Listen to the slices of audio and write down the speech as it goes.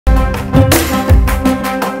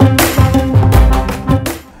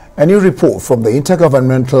A new report from the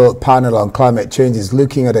Intergovernmental Panel on Climate Change is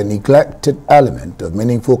looking at a neglected element of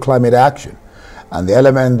meaningful climate action, and the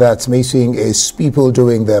element that's missing is people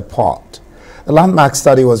doing their part. The landmark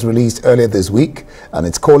study was released earlier this week, and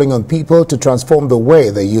it's calling on people to transform the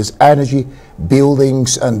way they use energy,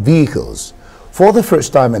 buildings and vehicles. For the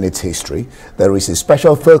first time in its history, there is a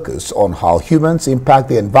special focus on how humans impact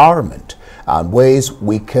the environment and ways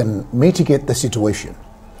we can mitigate the situation.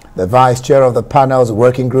 The vice chair of the panel's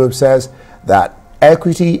working group says that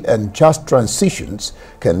equity and just transitions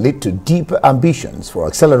can lead to deep ambitions for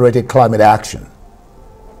accelerated climate action.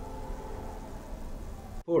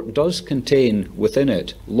 The report does contain within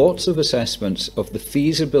it lots of assessments of the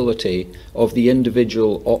feasibility of the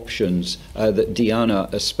individual options that Diana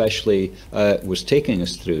especially was taking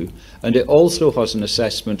us through, and it also has an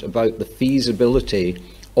assessment about the feasibility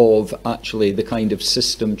of actually the kind of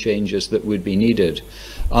system changes that would be needed.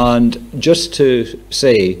 And just to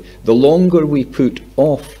say, the longer we put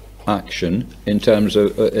off action in terms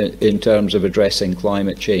of addressing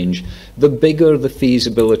climate change, the bigger the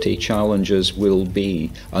feasibility challenges will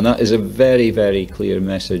be, and that is a very, very clear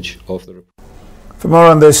message of the report. For more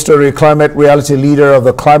on this story, climate reality leader of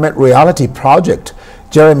the Climate Reality Project,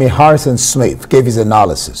 Jeremy Harrison Smith, gave his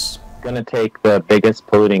analysis. It's going to take the biggest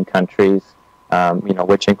polluting countries,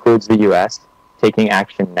 which includes the U.S., taking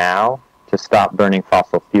action now to stop burning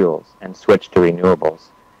fossil fuels and switch to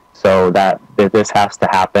renewables. So that this has to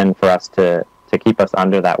happen for us to keep us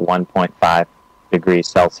under that 1.5 degrees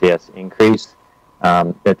Celsius increase,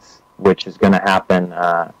 which is going to happen.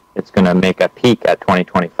 It's going to make a peak at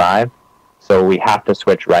 2025. So we have to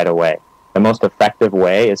switch right away. The most effective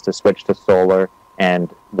way is to switch to solar and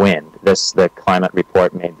wind. The climate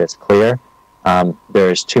report made this clear.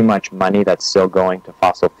 There's too much money that's still going to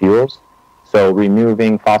fossil fuels. So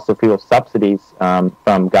removing fossil fuel subsidies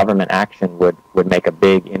from government action would make a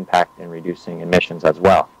big impact in reducing emissions as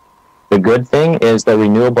well. The good thing is that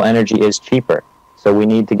renewable energy is cheaper. So we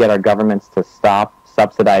need to get our governments to stop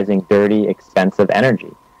subsidizing dirty, expensive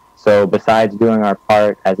energy. So besides doing our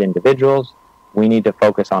part as individuals, we need to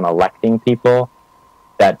focus on electing people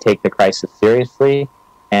that take the crisis seriously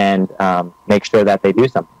and make sure that they do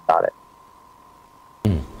something about it.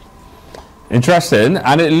 Interesting,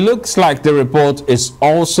 and it looks like the report is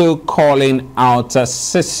also calling out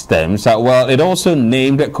systems. Well, it also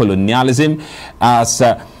named colonialism as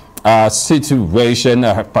a situation,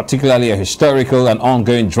 particularly a historical and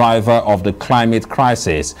ongoing driver of the climate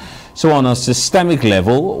crisis. So on a systemic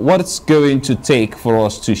level, what it's going to take for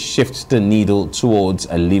us to shift the needle towards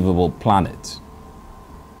a livable planet?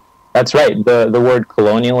 That's right. The word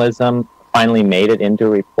colonialism finally made it into a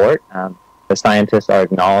report. The scientists are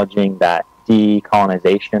acknowledging that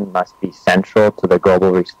decolonization must be central to the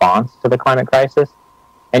global response to the climate crisis.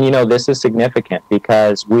 And, this is significant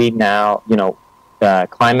because we now,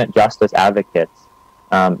 climate justice advocates,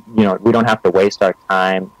 we don't have to waste our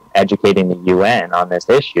time educating the UN on this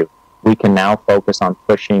issue. We can now focus on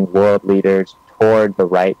pushing world leaders toward the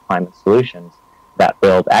right climate solutions that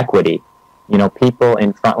build equity. People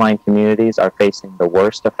in frontline communities are facing the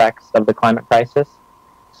worst effects of the climate crisis.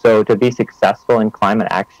 So to be successful in climate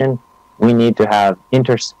action, we need to have an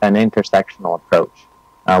intersectional approach,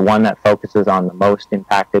 one that focuses on the most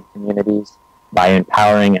impacted communities by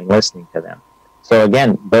empowering and listening to them. So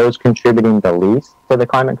again, those contributing the least to the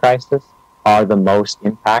climate crisis are the most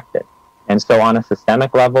impacted. And so on a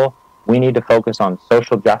systemic level, we need to focus on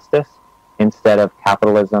social justice instead of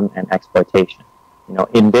capitalism and exploitation.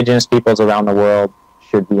 Indigenous peoples around the world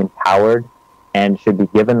should be empowered and should be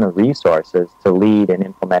given the resources to lead in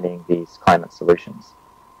implementing these climate solutions.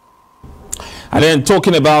 And then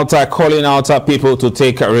talking about calling out people to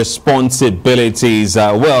take responsibilities,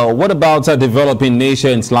 well, what about developing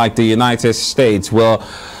nations like the United States? Well,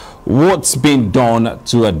 what's been done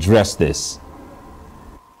to address this?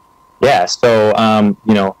 Yeah, so,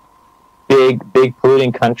 big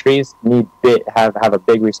polluting countries have a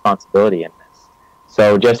big responsibility in this.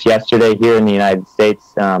 So just yesterday here in the United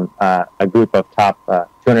States, a group of top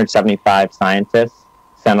 275 scientists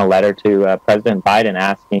sent a letter to President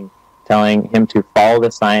Biden telling him to follow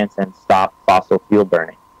the science and stop fossil fuel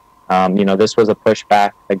burning. This was a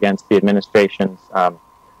pushback against the administration's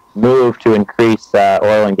move to increase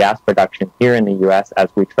oil and gas production here in the U.S. as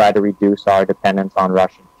we try to reduce our dependence on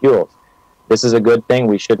Russian fuels. This is a good thing.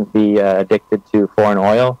 We shouldn't be addicted to foreign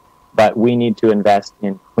oil, but we need to invest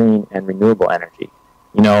in clean and renewable energy.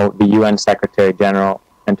 The UN Secretary General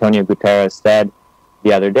Antonio Guterres said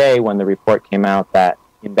the other day when the report came out that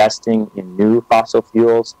investing in new fossil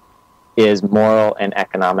fuels is moral and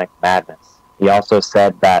economic madness. He also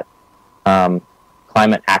said that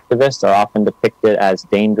climate activists are often depicted as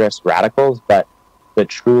dangerous radicals, but the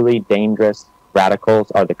truly dangerous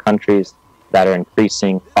radicals are the countries that are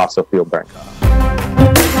increasing fossil fuel burn.